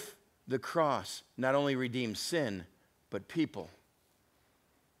 What if the cross not only redeems sin, but people?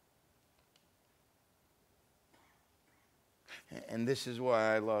 And this is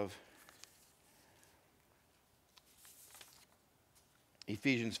why I love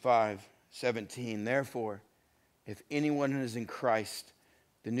Ephesians 5:17. Therefore, if anyone is in Christ,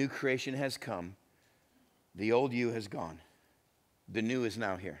 the new creation has come. The old you has gone. The new is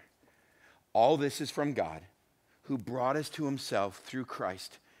now here. All this is from God, who brought us to himself through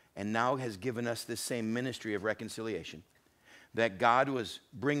Christ, and now has given us this same ministry of reconciliation. That God was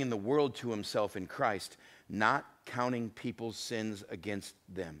bringing the world to himself in Christ, not counting people's sins against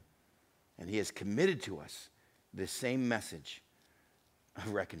them. And he has committed to us this same message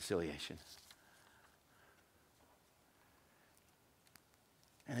of reconciliation.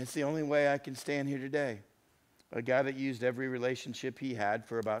 And it's the only way I can stand here today. A guy that used every relationship he had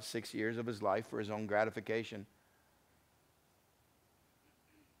for about 6 years of his life for his own gratification.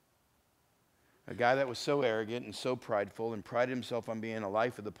 A guy that was so arrogant and so prideful and prided himself on being a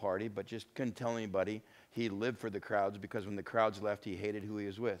life of the party, but just couldn't tell anybody he lived for the crowds, because when the crowds left, he hated who he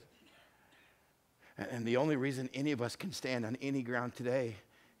was with. And the only reason any of us can stand on any ground today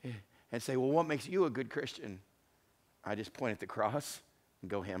and say, well, what makes you a good Christian? I just point at the cross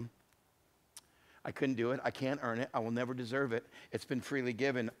and go, him. I couldn't do it. I can't earn it. I will never deserve it. It's been freely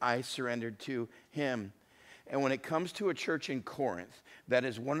given. I surrendered to him. And when it comes to a church in Corinth, that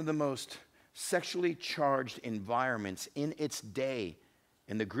is one of the most sexually charged environments in its day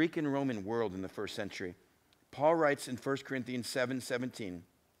in the Greek and Roman world in the first century, Paul writes in 1 Corinthians 7:17,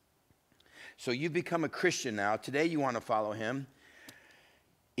 so you've become a Christian now. Today you want to follow him.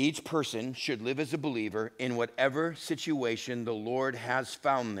 Each person should live as a believer in whatever situation the Lord has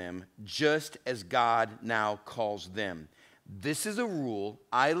found them, just as God now calls them. This is a rule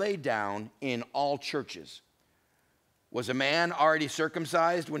I lay down in all churches. Was a man already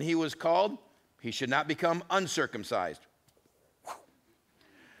circumcised when he was called? He should not become uncircumcised.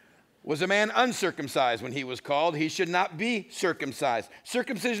 Was a man uncircumcised when he was called? He should not be circumcised.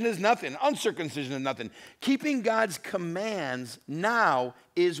 Circumcision is nothing. Uncircumcision is nothing. Keeping God's commands now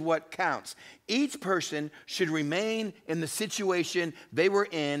is what counts. Each person should remain in the situation they were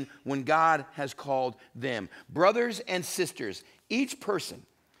in when God has called them. Brothers and sisters, each person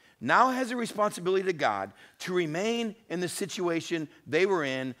now has a responsibility to God to remain in the situation they were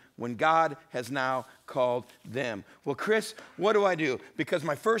in when God has now called them. Well, Chris, what do I do? Because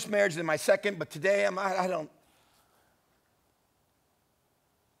my first marriage and my second, but today I don't.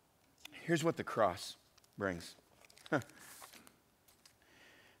 Here's what the cross brings.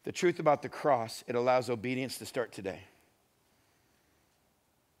 The truth about the cross, it allows obedience to start today.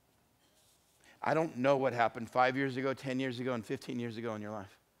 I don't know what happened 5 years ago, 10 years ago, and 15 years ago in your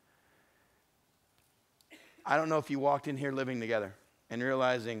life. I don't know if you walked in here living together and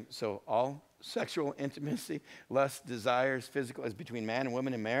realizing, so all sexual intimacy, lust, desires, physical, is between man and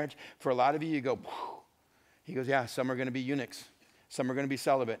woman in marriage. For a lot of you, you go, whew. He goes, yeah, some are going to be eunuchs. Some are going to be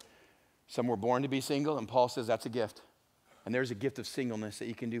celibate. Some were born to be single, and Paul says that's a gift. And there's a gift of singleness that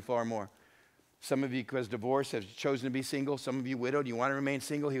you can do far more. Some of you, because divorce, have chosen to be single. Some of you widowed, you want to remain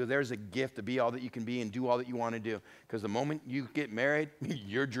single. He goes, there's a gift to be all that you can be and do all that you want to do. Because the moment you get married,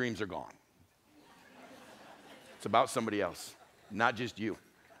 your dreams are gone. It's about somebody else, not just you.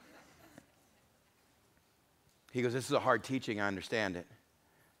 He goes, this is a hard teaching, I understand it.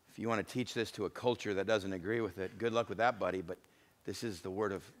 If you want to teach this to a culture that doesn't agree with it, good luck with that, buddy, but this is the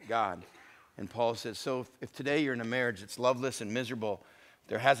word of God. And Paul says, so if today you're in a marriage that's loveless and miserable,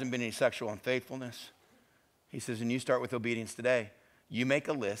 there hasn't been any sexual unfaithfulness. He says, and you start with obedience today. You make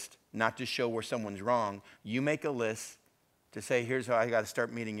a list, not to show where someone's wrong. You make a list to say, here's how I got to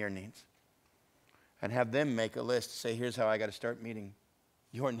start meeting your needs. And have them make a list to say, here's how I got to start meeting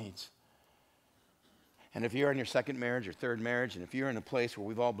your needs. And if you're in your second marriage or third marriage, and if you're in a place where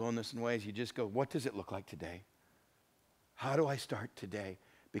we've all blown this in ways, you just go, what does it look like today? How do I start today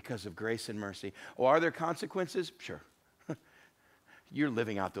because of grace and mercy? Oh, are there consequences? Sure. You're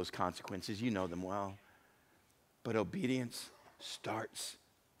living out those consequences. You know them well. But obedience starts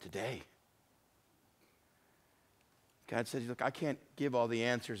today. God says, look, I can't give all the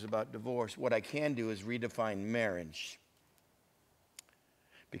answers about divorce. What I can do is redefine marriage.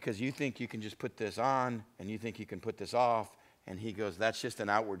 Because you think you can just put this on, and you think you can put this off. And he goes, that's just an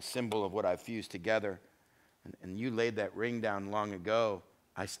outward symbol of what I've fused together. And you laid that ring down long ago.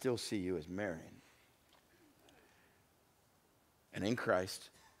 I still see you as married. And in Christ,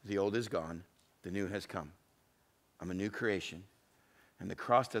 the old is gone, the new has come. I'm a new creation. And the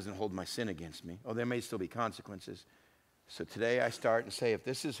cross doesn't hold my sin against me. Oh, there may still be consequences. So today I start and say, if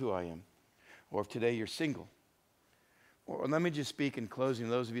this is who I am, or if today you're single, or let me just speak in closing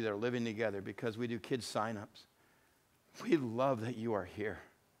to those of you that are living together, because we do kids sign-ups. We love that you are here.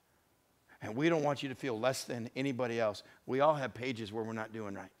 And we don't want you to feel less than anybody else. We all have pages where we're not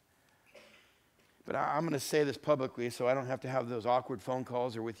doing right. But I'm going to say this publicly so I don't have to have those awkward phone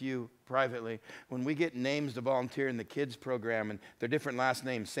calls or with you privately. When we get names to volunteer in the kids program and they're different last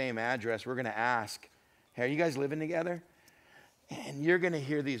names, same address, we're going to ask, hey, are you guys living together? And you're going to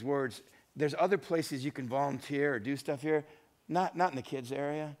hear these words. There's other places you can volunteer or do stuff here, not in the kids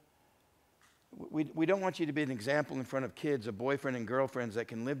area. We don't want you to be an example in front of kids of boyfriend and girlfriends that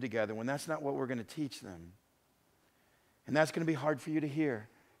can live together when that's not what we're going to teach them. And that's going to be hard for you to hear.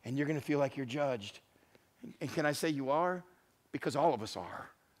 And you're going to feel like you're judged. And can I say you are? Because all of us are.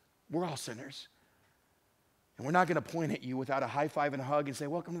 We're all sinners. And we're not going to point at you without a high five and a hug and say,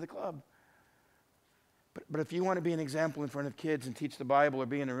 welcome to the club. But if you want to be an example in front of kids and teach the Bible or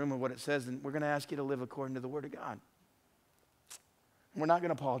be in a room of what it says, then we're going to ask you to live according to the Word of God. We're not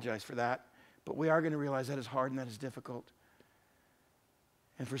going to apologize for that, but we are going to realize that is hard and that is difficult.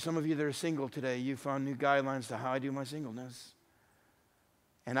 And for some of you that are single today, you found new guidelines to how I do my singleness.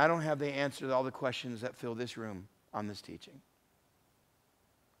 And I don't have the answer to all the questions that fill this room on this teaching.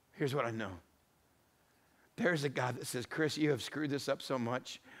 Here's what I know. There's a God that says, Chris, you have screwed this up so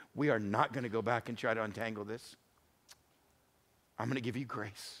much. We are not going to go back and try to untangle this. I'm going to give you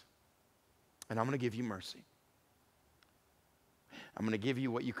grace. And I'm going to give you mercy. I'm going to give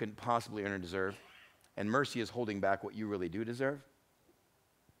you what you couldn't possibly earn or deserve. And mercy is holding back what you really do deserve.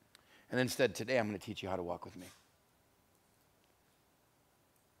 And instead, today, I'm going to teach you how to walk with me.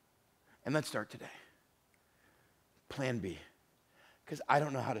 And let's start today. Plan B. Because I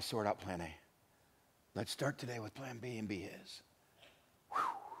don't know how to sort out plan A. Let's start today with plan B, and B is. Whew.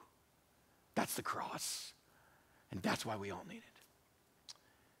 That's the cross. And that's why we all need it.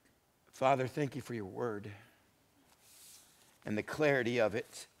 Father, thank you for your word and the clarity of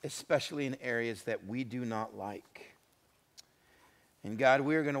it, especially in areas that we do not like. And God,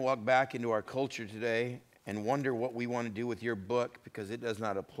 we are going to walk back into our culture today and wonder what we want to do with your book because it does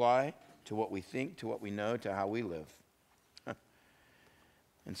not apply to what we think, to what we know, to how we live.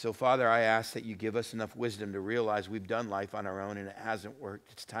 And so, Father, I ask that you give us enough wisdom to realize we've done life on our own and it hasn't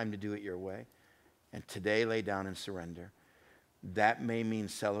worked. It's time to do it your way. And today, lay down and surrender. That may mean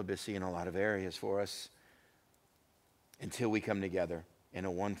celibacy in a lot of areas for us until we come together in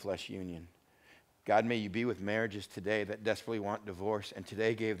a one flesh union. God, may you be with marriages today that desperately want divorce and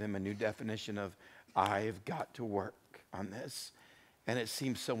today gave them a new definition of, I've got to work on this. And it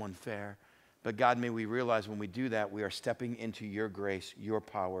seems so unfair. But God, may we realize when we do that, we are stepping into your grace, your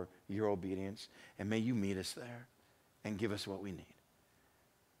power, your obedience. And may you meet us there and give us what we need.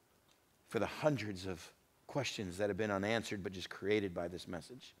 for the hundreds of questions that have been unanswered but just created by this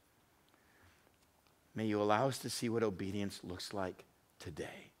message. May you allow us to see what obedience looks like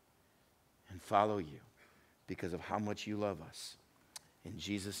today and follow you because of how much you love us. In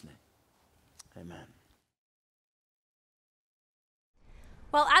Jesus' name, amen.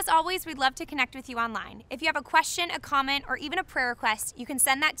 Well, as always, we'd love to connect with you online. If you have a question, a comment, or even a prayer request, you can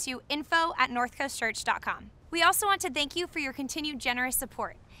send that to info@northcoastchurch.com. We also want to thank you for your continued generous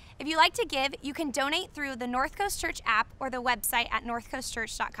support. If you like to give, you can donate through the North Coast Church app or the website at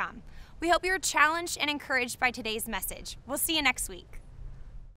northcoastchurch.com. We hope you're challenged and encouraged by today's message. We'll see you next week.